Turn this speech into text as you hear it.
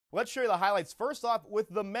Let's show you the highlights. First off, with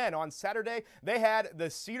the men on Saturday, they had the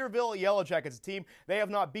Cedarville YellowJackets, a team they have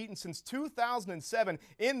not beaten since 2007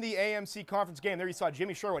 in the AMC conference game. There you saw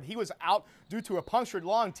Jimmy Sherwood. He was out due to a punctured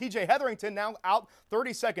lung. TJ Hetherington now out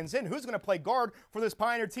 30 seconds in. Who's going to play guard for this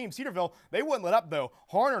Pioneer team? Cedarville, they wouldn't let up though.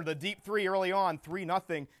 Harner, the deep three early on,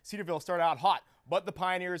 3-0. Cedarville started out hot. But the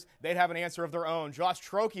Pioneers, they'd have an answer of their own. Josh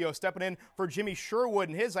Frketic stepping in for Jimmy Sherwood.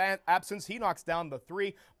 In his absence, he knocks down the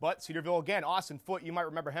three. But Cedarville again, Austin Foote, you might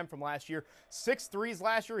remember him from last year. 6 threes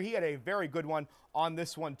last year. He had a very good one on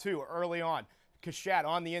this one too, early on. Kashat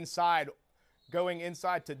on the inside, going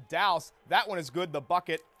inside to Douse. That one is good, the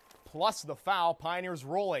bucket plus the foul. Pioneers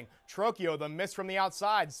rolling. Frketic, the miss from the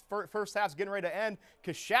outside. First half's getting ready to end.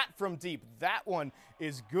 Kashat from deep. That one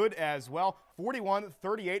is good as well.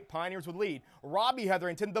 41-38, Pioneers would lead. Robbie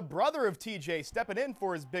Hetherington, the brother of TJ, stepping in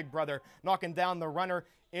for his big brother, knocking down the runner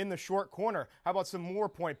in the short corner. How about some more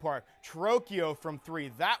Point Park? Frketic from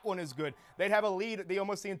three. That one is good. They'd have a lead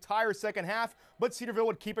almost the entire second half, but Cedarville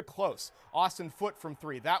would keep it close. Austin Foote from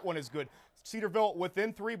three. That one is good. Cedarville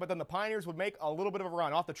within three, but then the Pioneers would make a little bit of a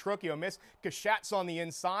run. Off the Frketic miss. Kashat's on the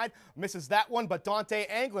inside. Misses that one, but Dante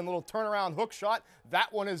Anglin, little turnaround hook shot.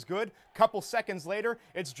 That one is good. Couple seconds later,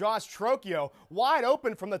 it's Josh Frketic wide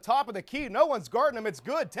open from the top of the key. No one's guarding him. It's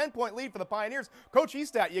good. 10-point lead for the Pioneers. Coach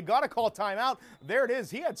Estat, you got to call timeout. There it is.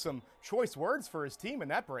 He had some choice words for his team in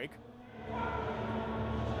that break.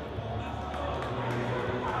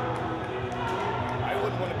 I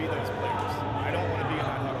wouldn't want to be those players. I don't want to be in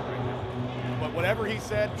that huddle right now. But whatever he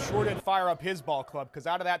said, sure did fire up his ball club, because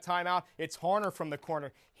out of that timeout, it's Harner from the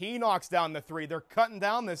corner. He knocks down the three. They're cutting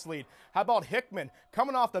down this lead. How about Hickman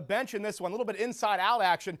coming off the bench in this one? A little bit inside-out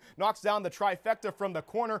action. Knocks down the trifecta from the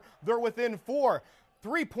corner. They're within 4.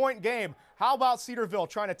 3-point game. How about Cedarville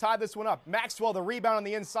trying to tie this one up? Maxwell, the rebound on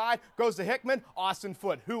the inside, goes to Hickman. Austin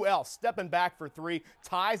Foote, who else? Stepping back for 3.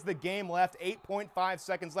 Ties the game left. 8.5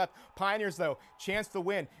 seconds left. Pioneers, though, chance to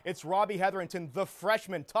win. It's Robbie Hetherington, the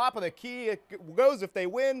freshman. Top of the key. It goes if they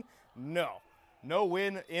win. No. No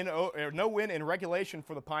win in regulation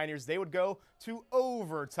for the Pioneers. They would go to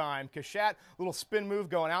overtime. Kashat, little spin move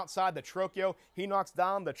going outside the Frketic. He knocks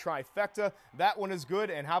down the trifecta. That one is good.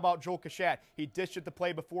 And how about Joel Kashat? He dished it to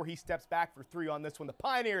play before he steps back for 3 on this one. The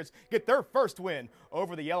Pioneers get their first win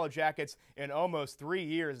over the YellowJackets in almost 3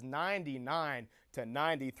 years,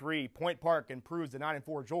 99-93. Point Park improves to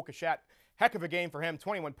 9-4. Joel Kashat, heck of a game for him.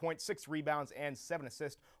 21 points, 6 rebounds, and 7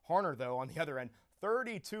 assists. Harner, though, on the other end,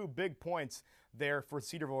 32 big points there for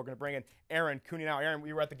Cedarville. We're going to bring in Aaron Cooney now. Aaron,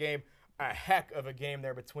 we were at the game. A heck of a game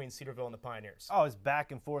there between Cedarville and the Pioneers. Oh, it was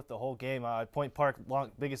back and forth the whole game. Point Park,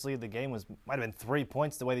 biggest lead of the game might have been 3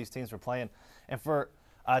 points the way these teams were playing. And for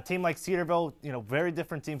a team like Cedarville, very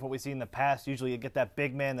different team from what we see in the past. Usually you get that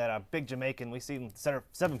big man, that big Jamaican. We've seen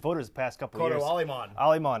 7-footers the past couple of years.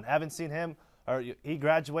 Aliman. Haven't seen him. Or he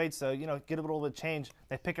graduates, so, get a little bit of change.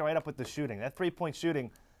 They pick it right up with the shooting. That 3-point shooting,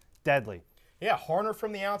 deadly. Yeah, Harner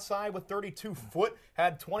from the outside with 32. Foote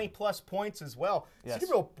had 20-plus points as well. Yes.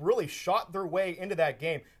 Cedarville really shot their way into that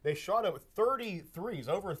game. They shot it with 33s,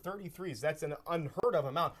 over 33s. That's an unheard of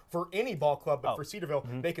amount for any ball club, but for Cedarville,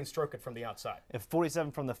 they can stroke it from the outside. If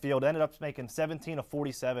 47 from the field, ended up making 17 of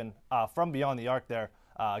 47 from beyond the arc there,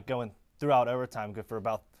 going throughout overtime, good for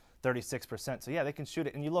about 36%. So, yeah, they can shoot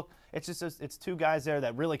it. And you look, it's 2 guys there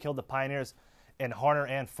that really killed the Pioneers, and Harner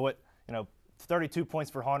and Foote, 32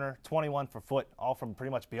 points for Harner, 21 for Foote, all from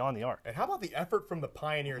pretty much beyond the arc. And how about the effort from the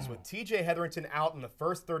Pioneers with TJ Hetherington out in the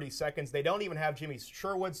first 30 seconds? They don't even have Jimmy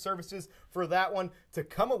Sherwood's services for that one. To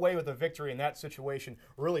come away with a victory in that situation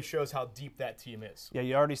really shows how deep that team is. Yeah,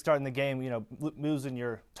 you're already starting the game, losing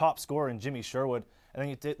your top scorer in Jimmy Sherwood, and then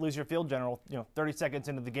you lose your field general, 30 seconds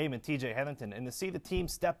into the game in TJ Hetherington. And to see the team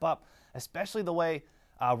step up, especially the way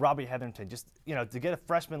Robbie Hetherington, just, to get a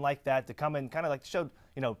freshman like that to come in, kind of like showed,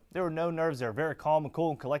 there were no nerves there, very calm and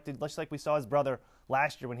cool and collected, just like we saw his brother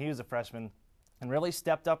last year when he was a freshman, and really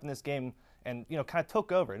stepped up in this game and, kind of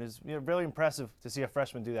took over. It is really impressive to see a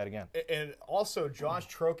freshman do that again. And also Josh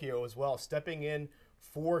Frketic as well, stepping in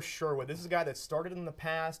for Sherwood. This is a guy that started in the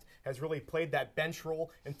past, has really played that bench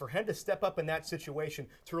role, and for him to step up in that situation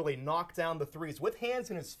to really knock down the threes with hands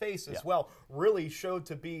in his face as well really showed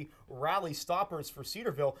to be rally stoppers for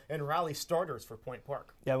Cedarville and rally starters for Point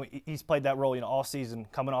Park. Yeah, he's played that role, all season,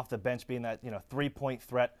 coming off the bench, being that, 3-point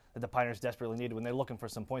threat that the Pioneers desperately needed when they're looking for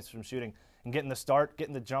some points from shooting, and getting the start,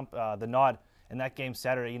 getting the jump, the nod. In that game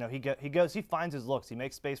Saturday, he finds his looks. He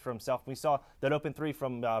makes space for himself. We saw that open 3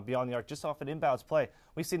 from beyond the arc just off an inbounds play.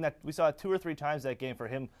 We saw it 2 or 3 times that game for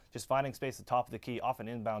him, just finding space at the top of the key off an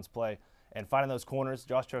inbounds play. And finding those corners,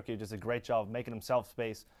 Josh Frketic does a great job of making himself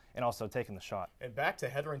space and also taking the shot. And back to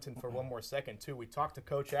Hetherington for one more second, too. We talked to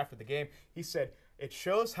Coach after the game. He said it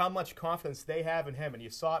shows how much confidence they have in him, and you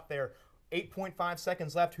saw it there. 8.5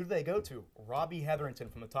 seconds left. Who do they go to? Robbie Hetherington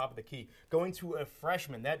from the top of the key. Going to a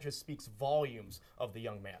freshman, that just speaks volumes of the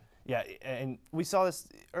young man. Yeah, and we saw this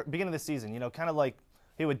beginning of the season, kind of like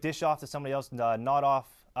he would dish off to somebody else, nod off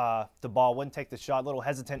the ball, wouldn't take the shot, a little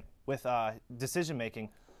hesitant with decision-making.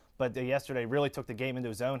 But yesterday really took the game into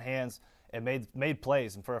his own hands and made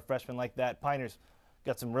plays. And for a freshman like that, Pioneers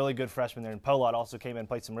got some really good freshmen there. And Polot also came in and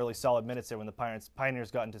played some really solid minutes there when the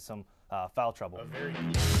Pioneers got into some foul trouble. A very